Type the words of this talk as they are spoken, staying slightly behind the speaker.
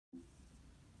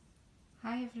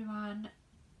Hi everyone,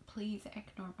 please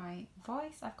ignore my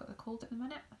voice. I've got the cold at the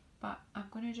minute, but I'm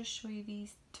going to just show you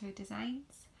these two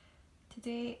designs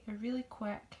today. They're really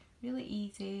quick, really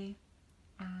easy,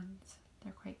 and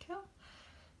they're quite cool.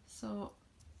 So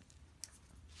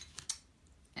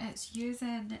it's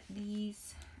using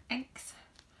these inks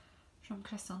from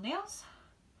Crystal Nails.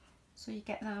 So you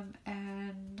get them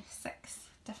in 6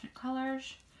 different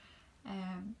colours.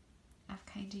 I've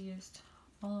kind of used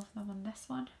all of them on this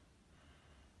one,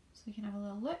 so you can have a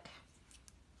little look.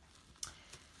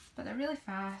 But they're really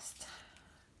fast.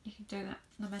 You can do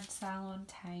them in salon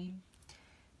time,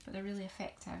 but they're really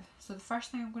effective. So the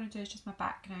first thing I'm going to do is just my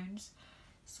backgrounds.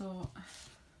 So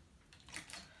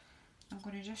I'm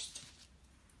going to just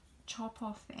chop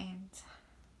off the end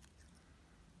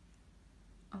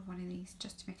of one of these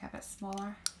just to make it a bit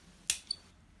smaller,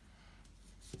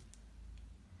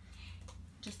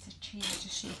 just to change the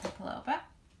shape up a little bit.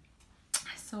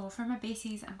 So for my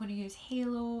bases, I'm going to use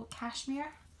Halo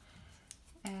Cashmere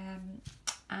and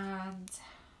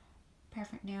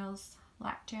Perfect Nails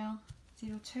Lac Gel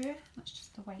 02. That's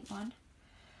just the white one.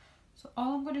 So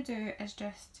all I'm going to do is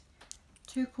just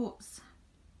 2 coats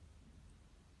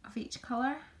of each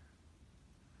colour.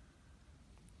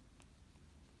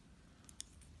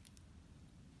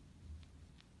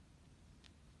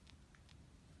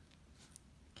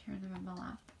 Curing them in my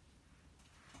lamp.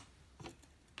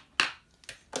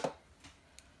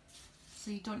 So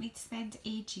you don't need to spend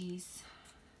ages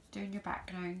doing your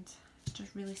background. It's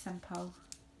just really simple.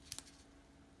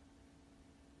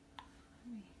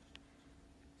 Let me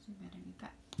zoom in a wee bit.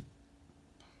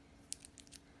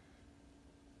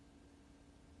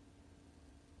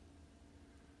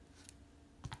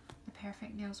 The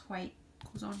Perfect Nails white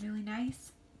goes on really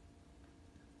nice.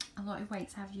 A lot of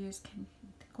whites I've used can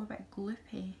go a bit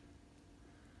gloopy.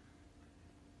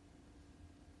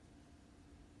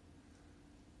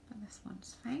 But this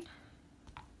one's fine.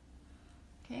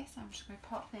 Okay, so I'm just going to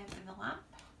pop them in the lamp.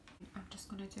 I'm just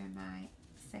going to do my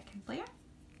second layer.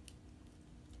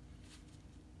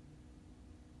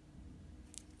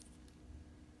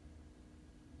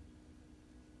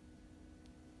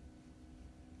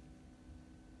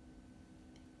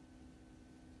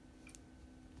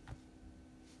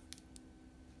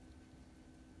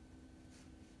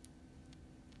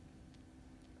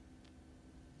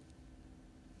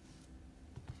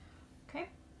 Okay.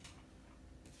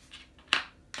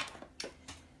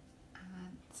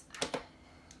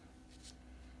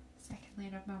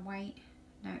 Layer of my white.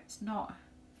 Now it's not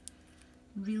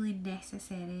really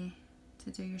necessary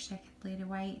to do your second layer of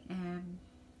white.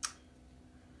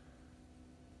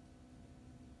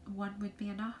 One would be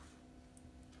enough,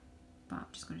 but I'm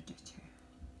just going to do 2.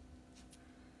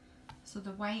 So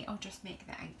the white, I'll just make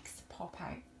the inks pop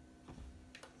out.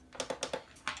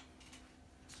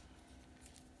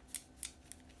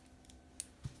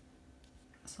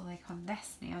 So like on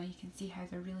this nail, you can see how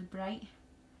they're really bright.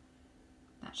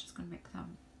 That's just going to make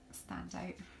them stand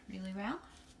out really well.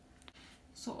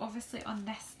 So obviously on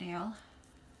this nail,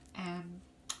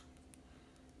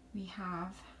 we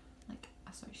have like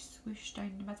a sort of swoosh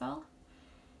down the middle.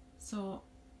 So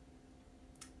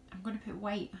I'm going to put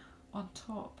white on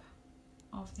top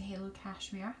of the Halo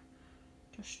Cashmere,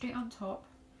 just straight on top,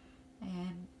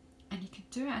 and you can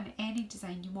do it in any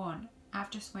design you want.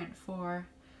 I've just went for,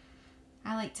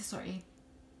 I like to sort of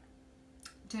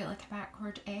do it like a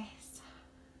backward S,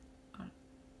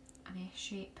 an S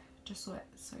shape, just so it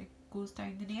sort of goes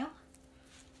down the nail,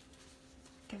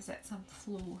 gives it some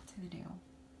flow to the nail.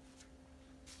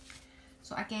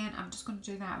 So again, I'm just going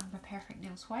to do that with my Perfect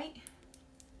Nails white.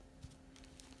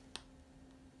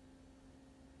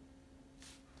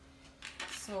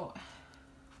 So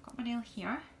I've got my nail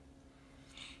here.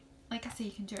 Like I say,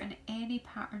 you can do it in any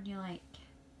pattern you like.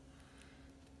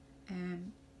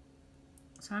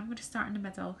 So I'm going to start in the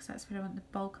middle because that's where I want the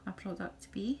bulk of my product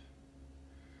to be.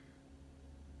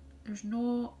 There's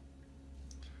no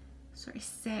sort of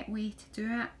set way to do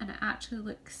it, and it actually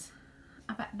looks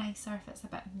a bit nicer if it's a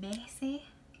bit messy.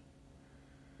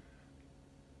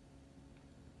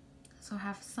 So I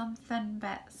have some thin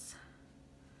bits,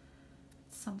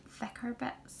 some thicker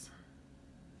bits.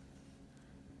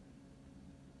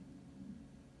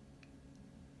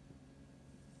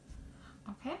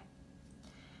 Okay,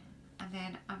 and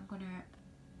then I'm going to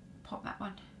pop that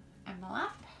one in my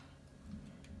lap.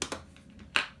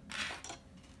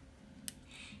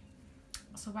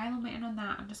 So while I'm waiting on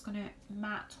that, I'm just going to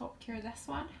matte top cure this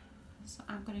one. So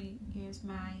I'm going to use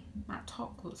my matte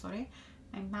top coat, sorry,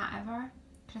 my Matte Ever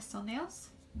Crystal Nails.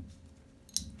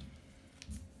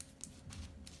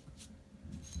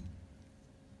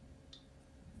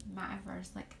 matte ever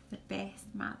is like the best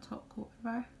matte top coat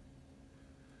ever.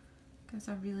 Gives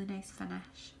a really nice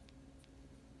finish.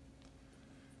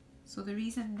 So the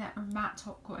reason that we're matte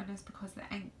top coating is because the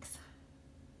inks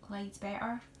glides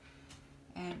better.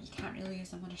 You can't really use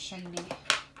them on a shiny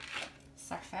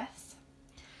surface.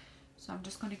 So I'm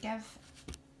just going to give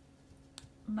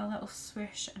my little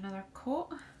swoosh another coat.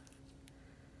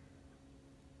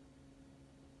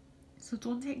 So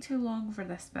don't take too long for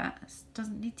this bit. It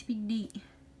doesn't need to be neat.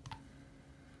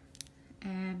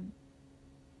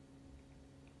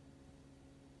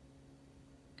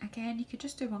 Again, you could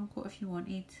just do one coat if you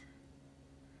wanted.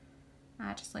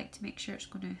 I just like to make sure it's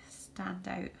going to stand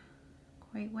out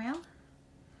quite well.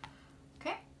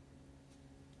 Okay.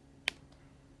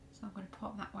 So I'm going to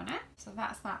pop that one in. So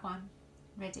that's that one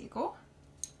ready to go.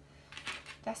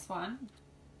 This one,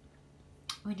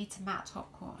 we need to matte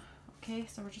top coat. Okay,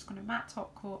 so we're just going to matte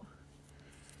top coat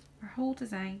our whole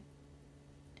design.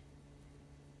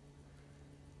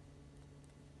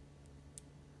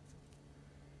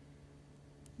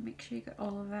 Make sure you get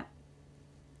all of it.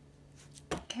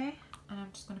 Okay, and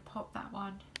I'm just going to pop that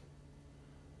one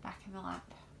back in the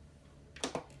lamp.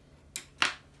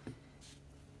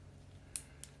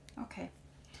 Okay,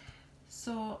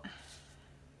 so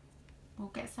we'll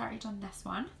get started on this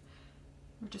one.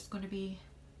 We're just going to be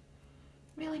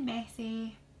really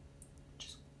messy,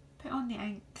 just put on the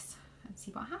inks and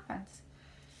see what happens.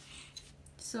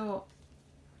 So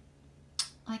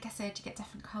like I said, you get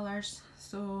different colours.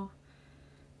 So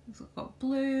we've got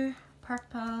blue,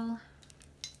 purple,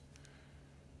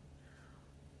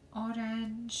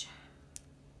 orange,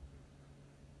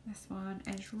 this one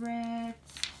is red,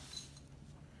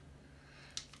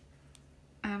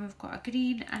 and we've got a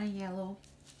green and a yellow.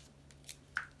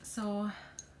 So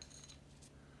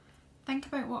think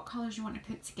about what colours you want to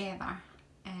put together.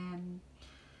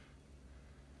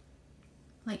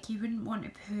 Like you wouldn't want to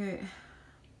put,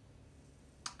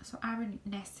 so I wouldn't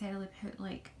necessarily put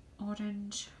like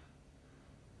orange.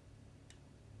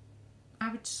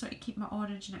 I would sort of keep my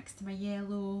orange next to my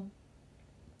yellow,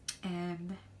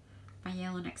 my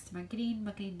yellow next to my green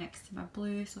next to my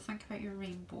blue. So think about your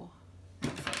rainbow,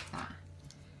 things like that.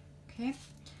 Okay,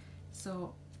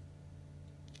 so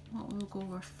what we'll go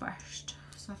over first.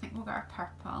 So I think we'll get our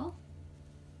purple.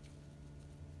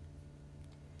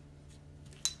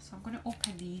 So I'm going to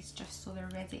open these just so they're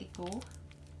ready to go.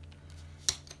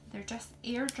 They're just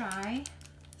air dry,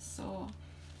 so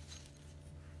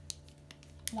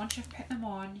once you've put them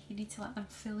on, you need to let them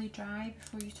fully dry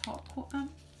before you top coat them.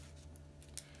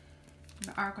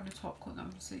 We are going to top coat them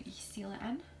so that you seal it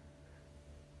in.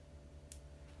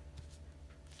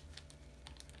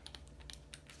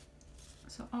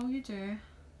 So all you do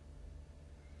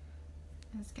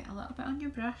is get a little bit on your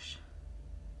brush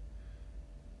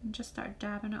and just start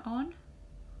dabbing it on.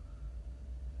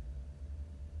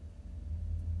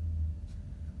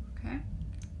 Okay,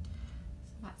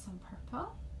 so that's some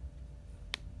purple.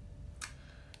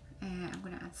 I'm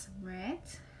going to add some red.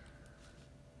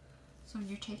 So when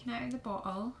you're taking it out of the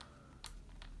bottle,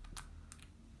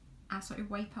 I sort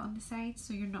of wipe it on the side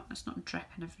so it's not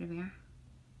dripping everywhere.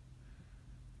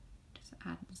 Just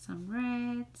adding some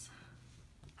red,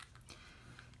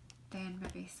 then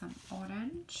maybe some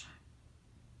orange.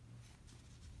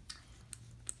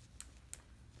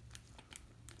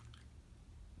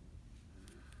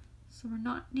 So we're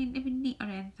not needing to be neat or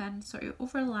anything, sort of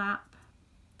overlap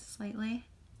slightly.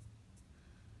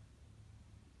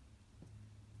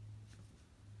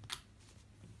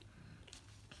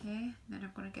 Okay, then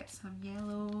I'm going to get some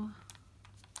yellow.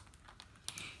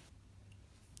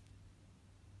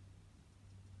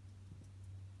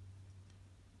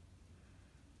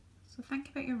 So think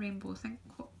about your rainbow, think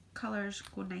what colours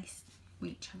go nice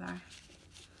with each other.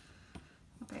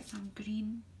 What about some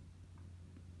green?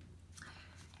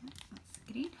 Yeah,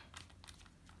 that's green.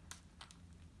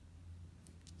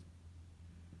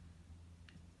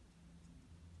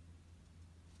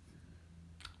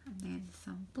 And then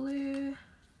some blue.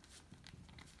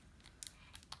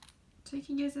 So you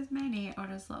can use as many or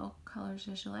as little colours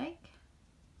as you like.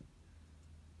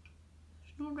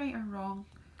 There's no right or wrong.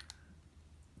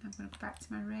 I'm going to go back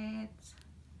to my reds.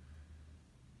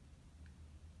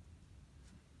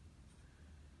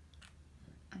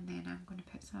 And then I'm going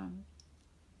to put some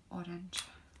orange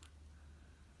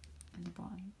in the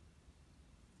bottom,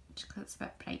 just because it's a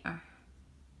bit brighter.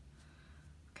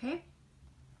 Okay,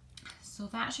 so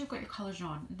that's you've got your colours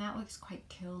on, and that looks quite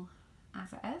cool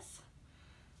as it is.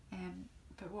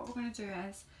 But what we're going to do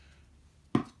is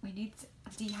we need a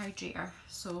dehydrator,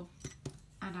 so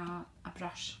and a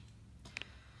brush.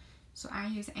 So I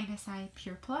use NSI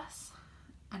Pure Plus,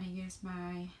 and I use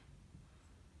my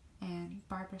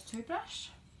Barbara's toothbrush.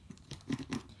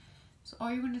 So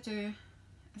all you're going to do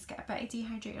is get a bit of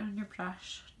dehydrator on your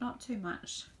brush, not too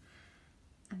much,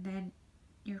 and then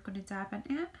you're going to dab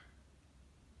into it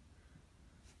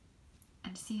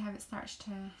and see how it starts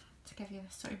to give you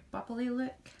this sort of bubbly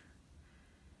look.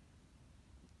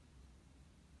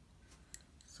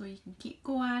 So you can keep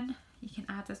going, you can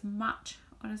add as much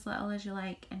or as little as you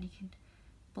like, and you can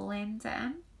blend it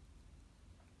in.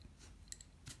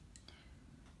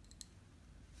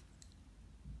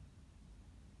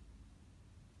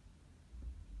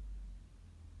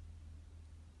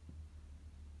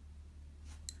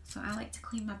 So I like to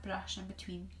clean my brush in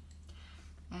between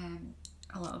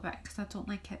a little bit because I don't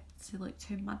like it to look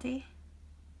too muddy.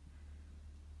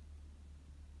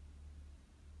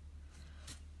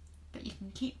 But you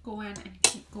can keep going and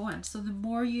keep going. So the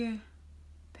more you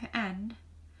put in,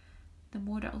 the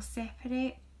more it will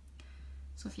separate.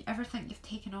 So if you ever think you've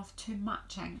taken off too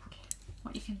much ink,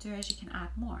 what you can do is you can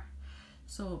add more.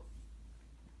 So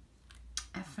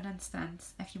if, for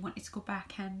instance, if you wanted to go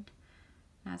back in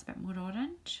and add a bit more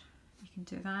orange, you can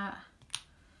do that.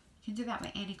 You can do that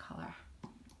with any colour.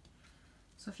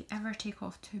 So if you ever take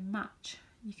off too much,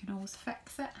 you can always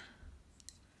fix it.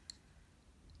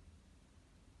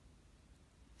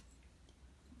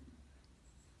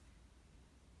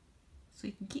 So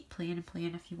you can keep playing and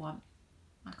playing if you want.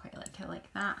 I quite like it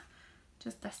like that.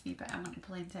 Just this wee bit I want to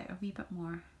blend out a wee bit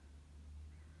more.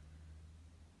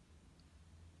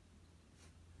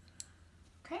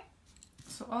 Okay,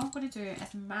 so all I'm going to do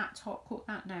is matte top coat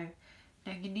that now.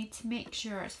 Now you need to make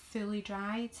sure it's fully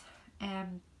dried.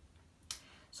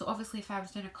 So obviously if I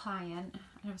was doing a client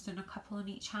and I was doing a couple on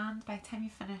each hand, by the time you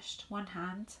finished one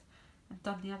hand and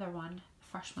done the other one, the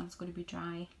first one's going to be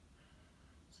dry.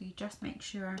 So you just make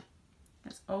sure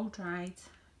it's all dried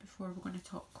before we're going to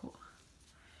top coat.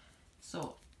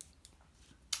 So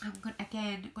I'm going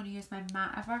to use my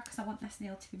matte ever because I want this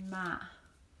nail to be matte.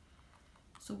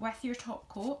 So with your top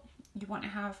coat, you want to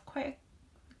have quite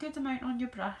a good amount on your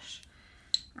brush,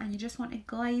 and you just want to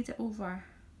glide it over.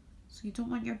 So you don't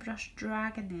want your brush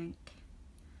dragging the ink.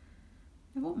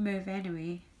 It won't move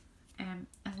anyway,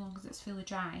 as long as it's fully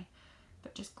dry.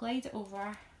 But just glide it over,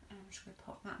 and I'm just going to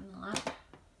pop that in the lap.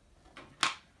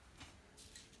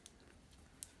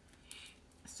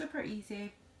 Super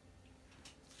easy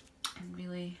and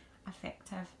really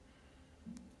effective.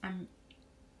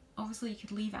 Obviously you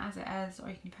could leave it as it is, or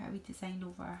you can put a wee design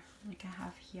over like I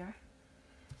have here.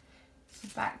 So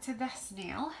back to this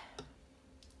nail.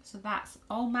 So that's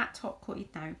all matte top coated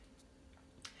now.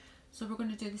 So we're going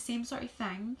to do the same sort of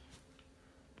thing,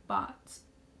 but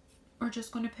we're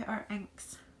just going to put our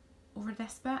inks over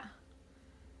this bit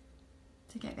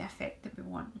to get the effect that we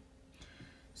want.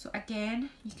 So again,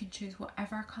 you can choose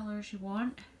whatever colours you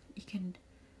want. You can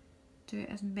do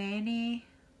as many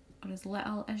or as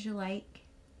little as you like.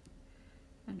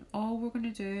 And all we're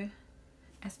going to do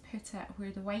is put it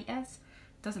where the white is.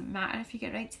 Doesn't matter if you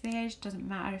get right to the edge, doesn't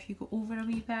matter if you go over a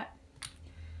wee bit,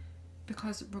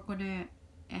 because we're going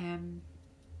to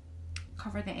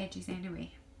cover the edges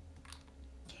anyway.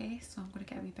 Okay, so I'm going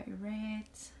to get a wee bit of red.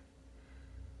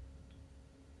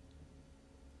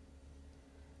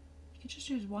 You could just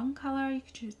choose one colour, you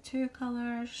could choose two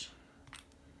colours.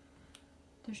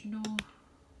 There's no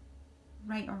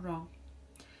right or wrong.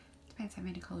 Depends how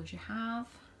many colours you have.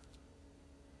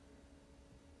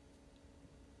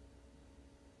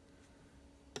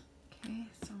 Okay,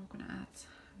 so I'm going to add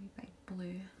a wee bit of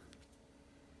blue.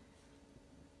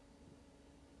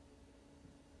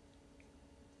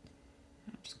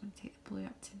 I'm just going to take the blue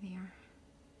up to there.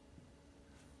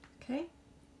 Okay,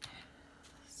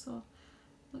 so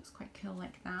looks quite cool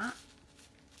like that.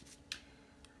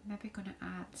 I'm maybe going to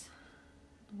add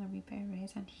another wee bit of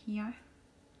red in here.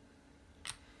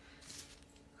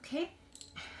 Okay,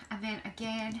 and then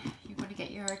again you're going to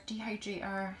get your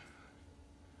dehydrator.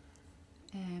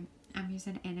 I'm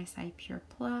using NSI Pure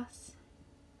Plus,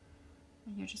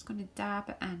 and you're just going to dab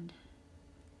it in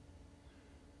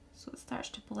so it starts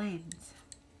to blend.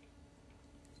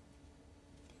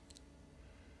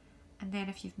 And then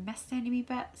if you've missed any wee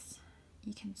bits,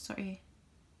 you can sort of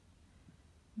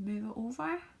move it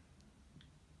over.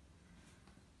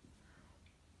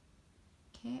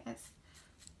 Okay, it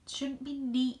shouldn't be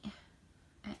neat.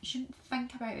 You shouldn't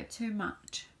think about it too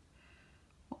much,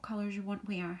 what colours you want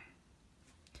where.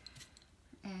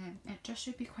 It just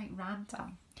should be quite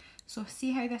random. So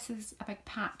see how this is a big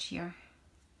patch here?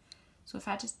 So if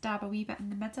I just dab a wee bit in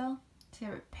the middle, see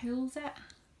how it pulls it?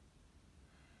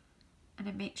 And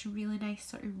it makes really nice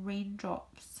sort of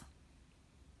raindrops.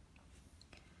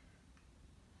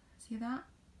 See that?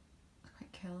 It's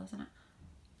quite cool, isn't it?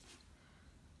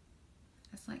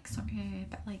 It's like sort of a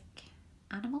bit like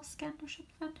animal skin or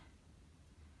something.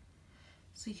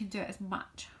 So you can do it as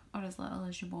much or as little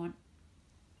as you want.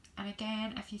 And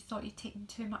again, if you thought you'd taken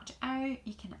too much out,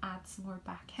 you can add some more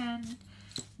back in.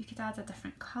 You could add a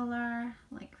different colour,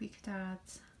 like we could add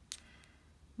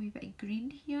a wee bit of green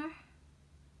here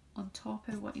on top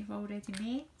of what you've already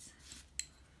made.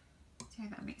 So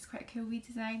that makes quite a cool wee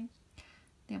design.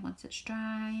 Then once it's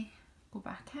dry, go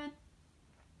back in.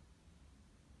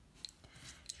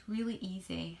 It's really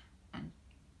easy and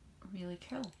really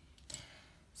cool.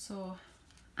 So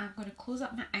I'm going to close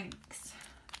up my inks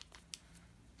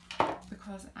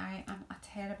because I am a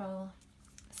terrible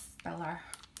spiller.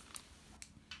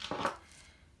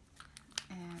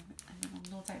 And then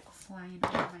will no doubt go flying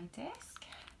over my desk.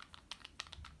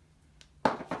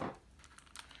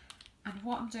 And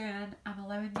what I'm doing, I'm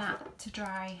allowing that to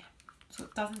dry so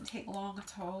it doesn't take long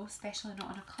at all, especially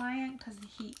not on a client because of the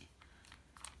heat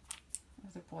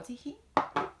of the body heat.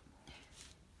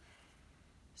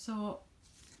 So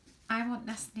I want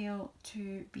this nail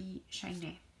to be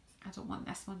shiny. I don't want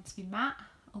this one to be matte,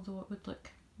 although it would look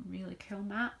really cool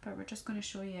matte, but we're just going to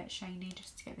show you it's shiny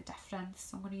just to get the difference.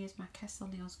 So I'm going to use my Crystal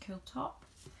Nails Cool Top.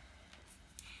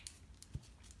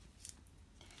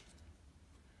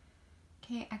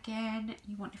 Okay, again,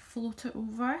 you want to float it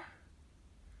over.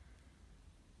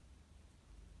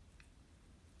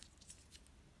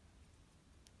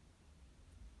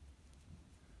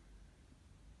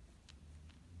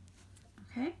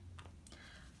 Okay,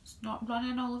 it's not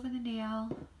running all over the nail,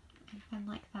 anything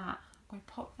like that. I'm going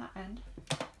to pop that in.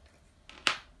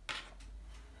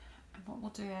 And what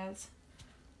we'll do is,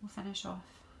 we'll finish off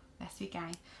this wee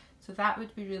guy. So that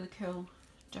would be really cool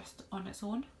just on its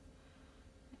own.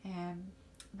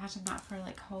 Imagine that for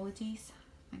like holidays,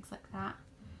 things like that.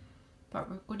 But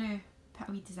we're going to put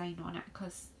a wee design on it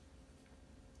because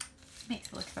it makes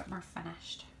it look a bit more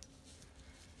finished.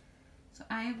 So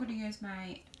I am going to use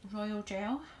my Royal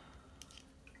Gel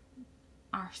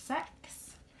R6.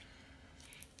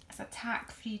 It's a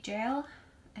tack-free gel.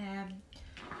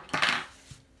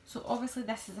 So obviously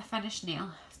this is a finished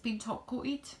nail. It's been top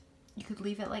coated. You could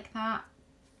leave it like that.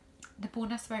 The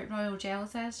bonus about Royal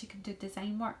Gels is you can do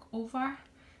design work over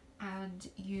and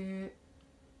you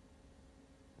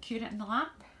cure it in the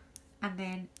lamp and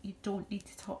then you don't need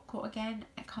to top coat again.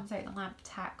 It comes out the lamp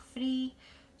tack free,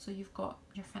 so you've got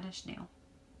your finished nail.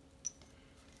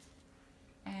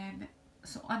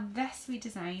 So on this wee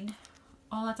design,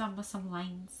 all I've done was some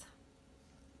lines.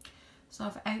 So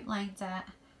I've outlined it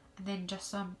and then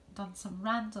just done some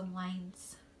random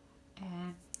lines.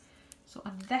 So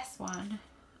on this one,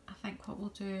 I think what we'll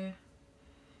do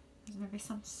is maybe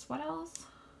some swirls,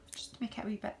 just to make it a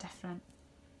wee bit different.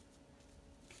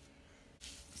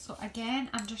 So again,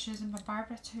 I'm just using my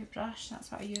Barbara toothbrush.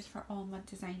 That's what I use for all my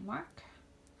design work.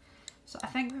 So I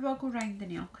think we will go round the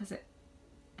nail because it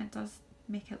does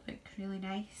make it look really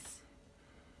nice.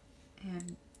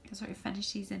 It sort of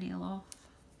finishes the nail off.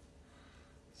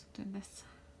 So doing this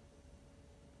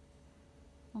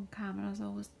on camera is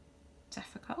always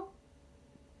difficult.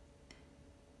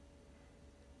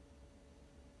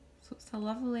 So it's a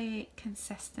lovely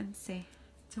consistency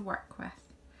to work with.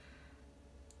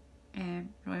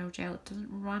 Royal Gel, it doesn't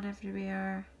run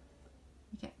everywhere.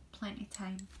 You get plenty of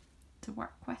time to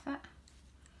work with it.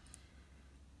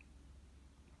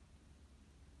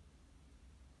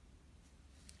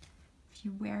 If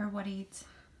you were worried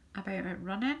about it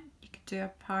running, you could do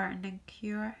a part and then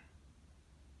cure.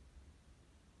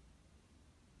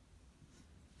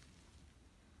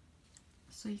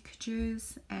 So you could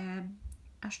use a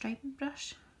striping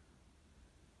brush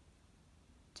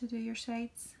to do your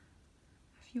sides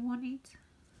if you wanted.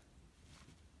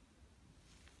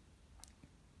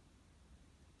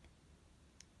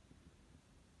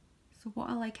 So what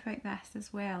I like about this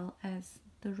as well is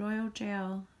the Royal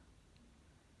Gel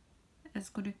is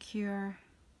going to cure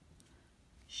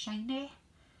shiny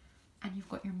and you've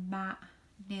got your matte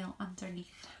nail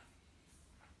underneath.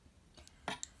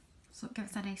 So it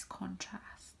gives a nice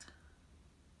contrast.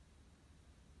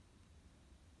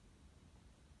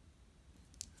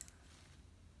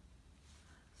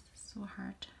 It's so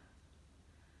hard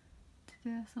to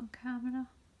do this on camera.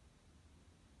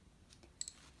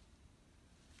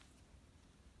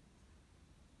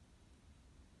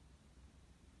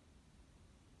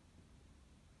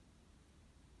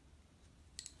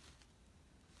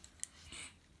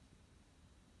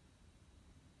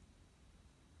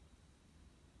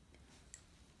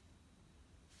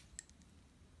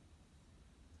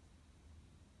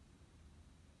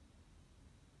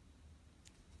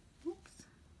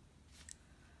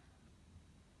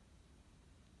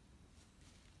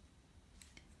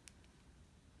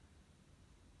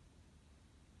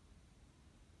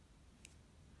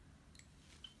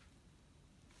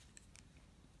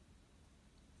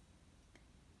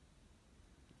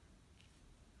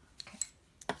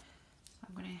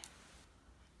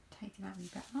 lighten that a wee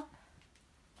bit up.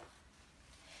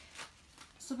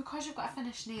 So because you've got a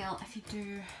finished nail, if you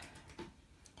do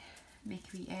make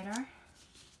a wee error,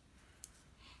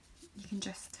 you can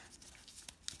just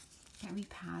get a wee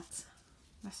pad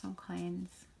with some cleanse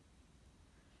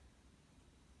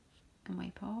and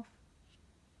wipe off.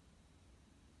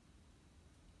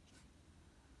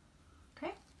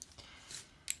 Okay.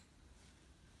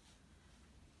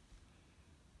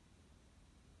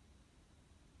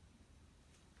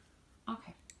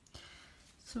 Okay.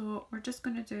 So we're just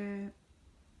going to do,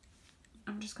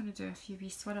 I'm just going to do a few wee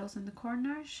swirls in the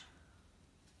corners.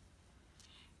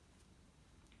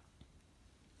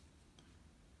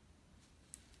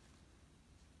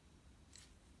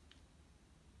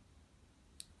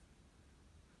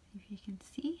 If you can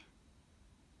see.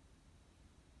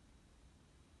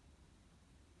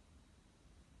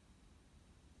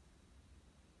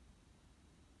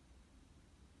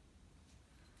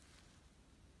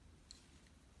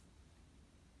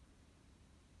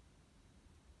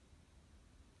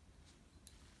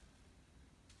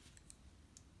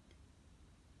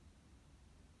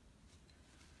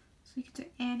 So you can do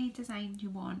any design you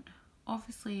want.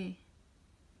 Obviously,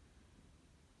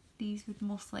 these would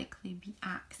most likely be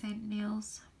accent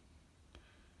nails.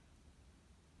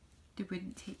 They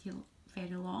wouldn't take you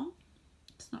very long.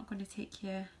 It's not going to take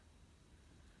you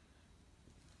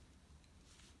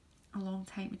a long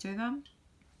time to do them.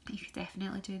 You could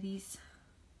definitely do these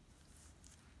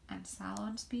in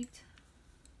salon speed.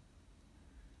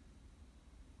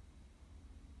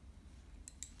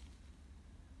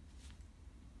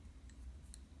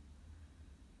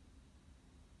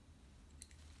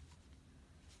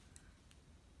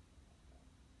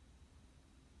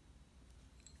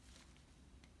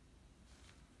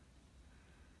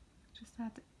 Just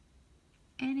add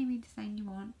any wee design you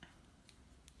want.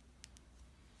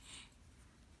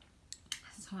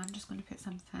 So I'm just going to put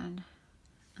something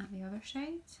at the other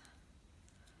side.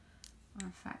 Or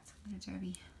in fact, I'm going to do a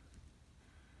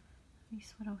wee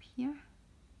swirl here.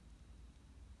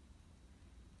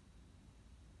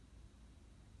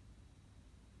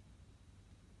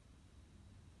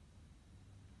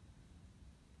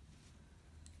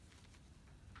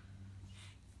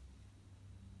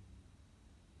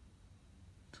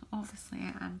 Obviously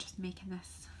I'm just making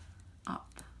this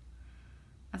up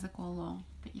as I go along,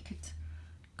 but you could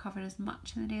cover as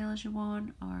much of the nail as you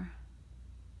want, or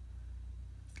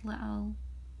as little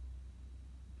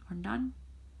or none.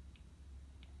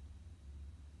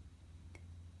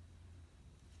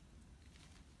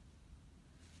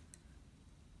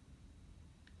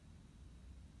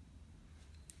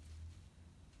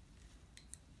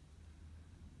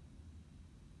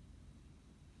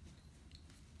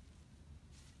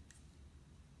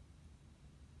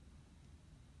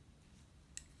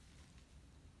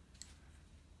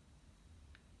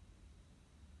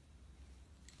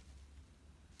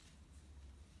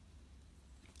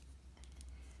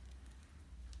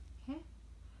 Okay,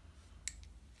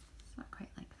 it's not quite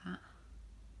like that.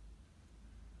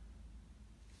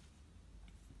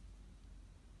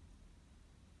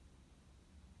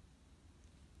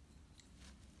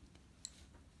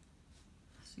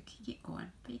 So you can keep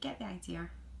going, but you get the idea. I'm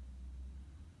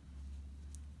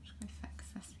just going to fix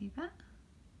this wee bit.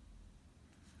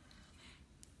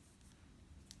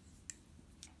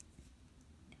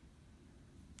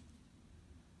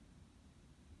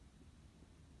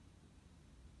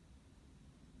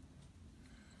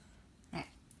 Right,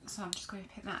 so I'm just going to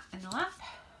put that in the lap.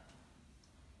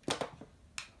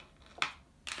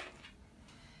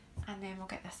 And then we'll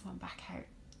get this one back out.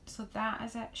 So that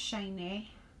is it,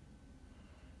 shiny.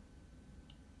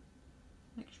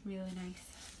 Looks really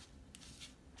nice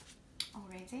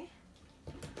already.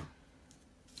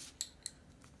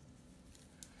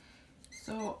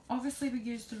 So obviously we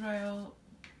used the royal,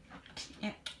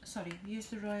 we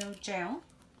used the royal gel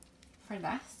for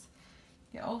this.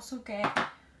 You also get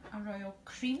a royal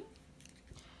cream.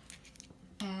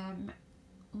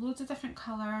 Loads of different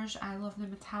colours. I love the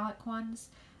metallic ones,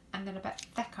 and they're a bit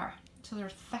thicker. So they're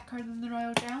thicker than the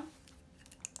royal gel.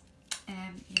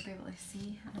 You'll be able to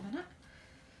see in a minute.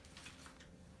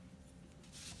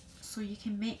 So you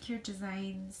can make your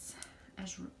designs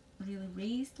as really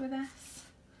raised with this.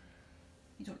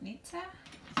 You don't need to.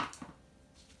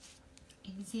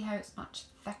 You can see how it's much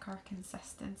thicker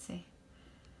consistency.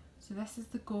 So this is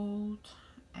the gold.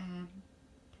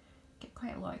 Get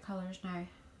quite a lot of colours now.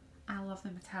 I love the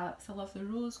metallics. I love the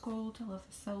rose gold. I love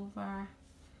the silver.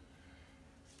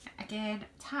 Again,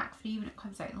 tack free when it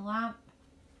comes out of the lamp.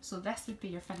 So this would be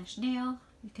your finished nail.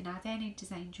 You can add any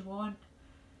designs you want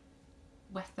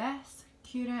with this,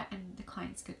 cure it, and the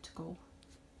client's good to go.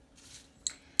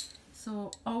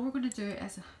 So all we're going to do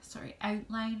is sort of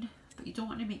outline, but you don't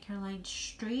want to make your line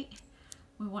straight.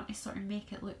 We want to sort of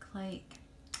make it look like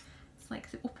it's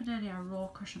like the opening of a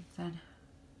rock or something,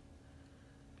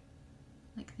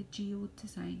 like the geode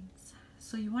designs.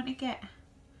 So you want to get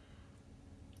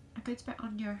a good bit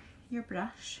on your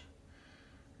brush,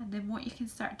 and then what you can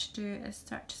start to do is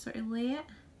start to sort of lay it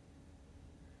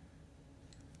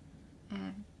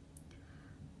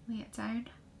down.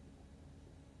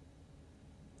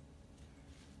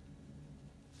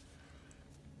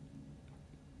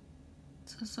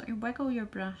 So sort of wiggle your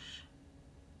brush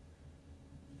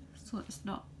so it's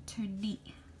not too neat.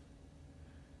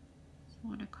 So I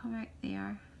want to come out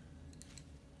there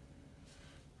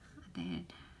and then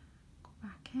go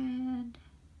back in.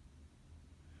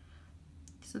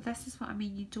 So this is what I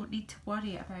mean, you don't need to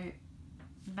worry about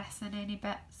missing any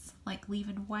bits, like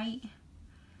leaving white. It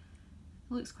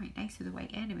looks quite nice with the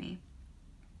white anyway,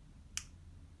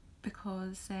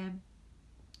 because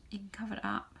you can cover it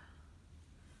up.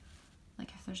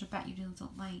 Like if there's a bit you really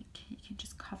don't like, you can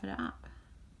just cover it up.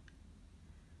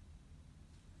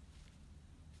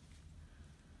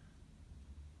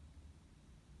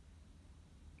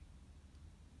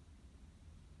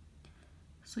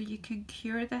 So you can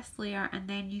cure this layer and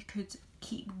then you could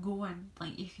keep going,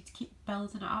 like you could keep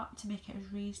building it up to make it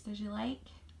as raised as you like.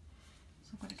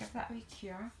 So I'm going to give that a wee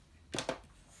cure.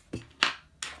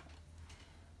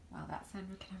 While that's in,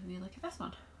 we can have a wee look at this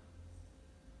one.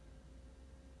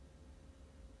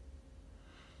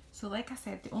 So like I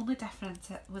said, the only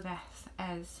difference with this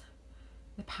is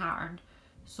the pattern.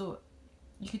 So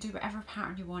you could do whatever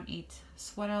pattern you wanted,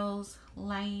 swirls,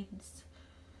 lines,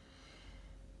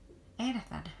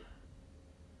 anything,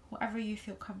 whatever you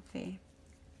feel comfy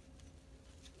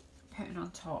putting on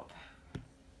top.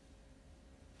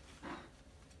 You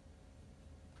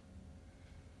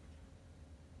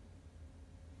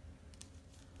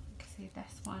can see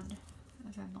this one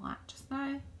is in the lap just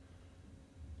now.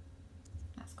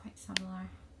 That's quite similar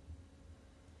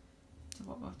to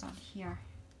what we've done here.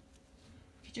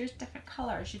 You could use different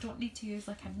colours. You don't need to use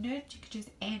like a nude, you could use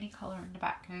any colour in the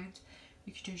background.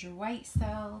 You could use your white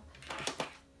still.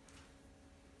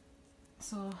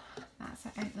 So that's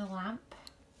it out the lamp.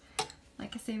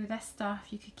 Like I say, with this stuff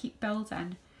you could keep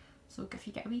building. So if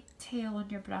you get a wee tail on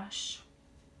your brush,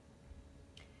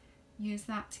 use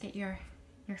that to get your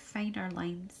finer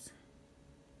lines.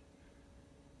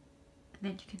 And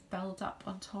then you can build up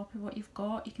on top of what you've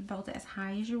got. You can build it as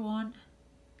high as you want.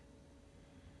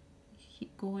 You can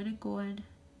keep going and going.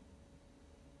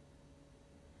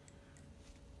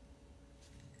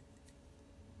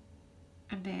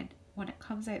 And then when it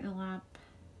comes out the lamp,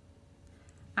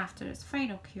 after its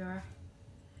final cure,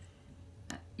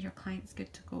 your client's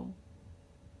good to go.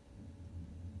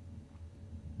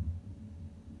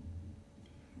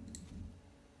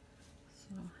 So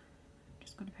I'm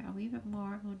just going to put a wee bit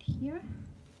more on here.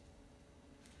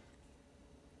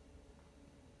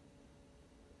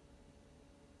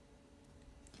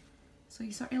 So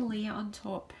you sort of lay it on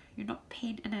top. You're not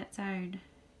painting it down,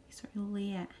 you sort of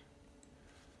lay it.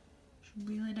 It's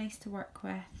really nice to work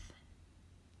with.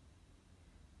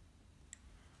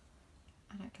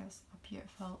 And it gives a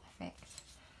beautiful effect.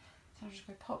 So I'm just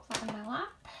going to pop that in my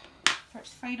lap for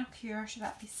its final cure, so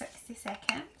that'd be 60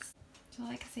 seconds. So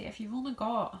like I say, if you've only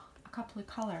got a couple of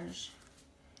colours,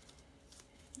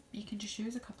 you can just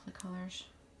use a couple of colours.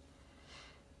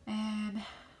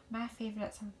 My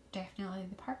favourites are definitely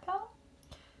the purple.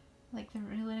 Like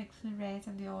really like the red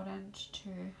and the orange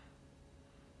too.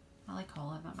 I like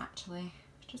all of them actually,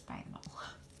 just buy them all.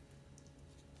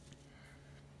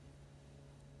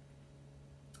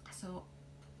 So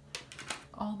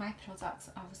all my products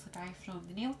I obviously buy from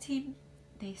the nail team.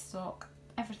 They stock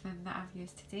everything that I've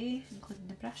used today, including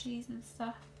the brushes and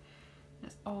stuff.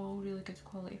 And it's all really good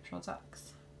quality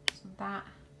products. So that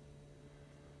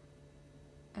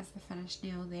is the finished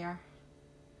nail there.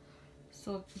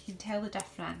 So you can tell the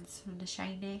difference from the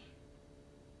shiny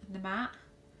and the matte,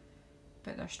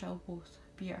 but they're still both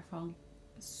beautiful.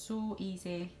 It's so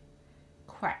easy,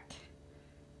 quick,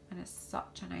 and it's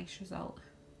such a nice result.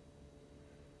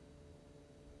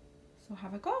 So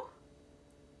have a go.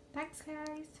 Thanks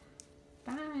guys.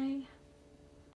 Bye.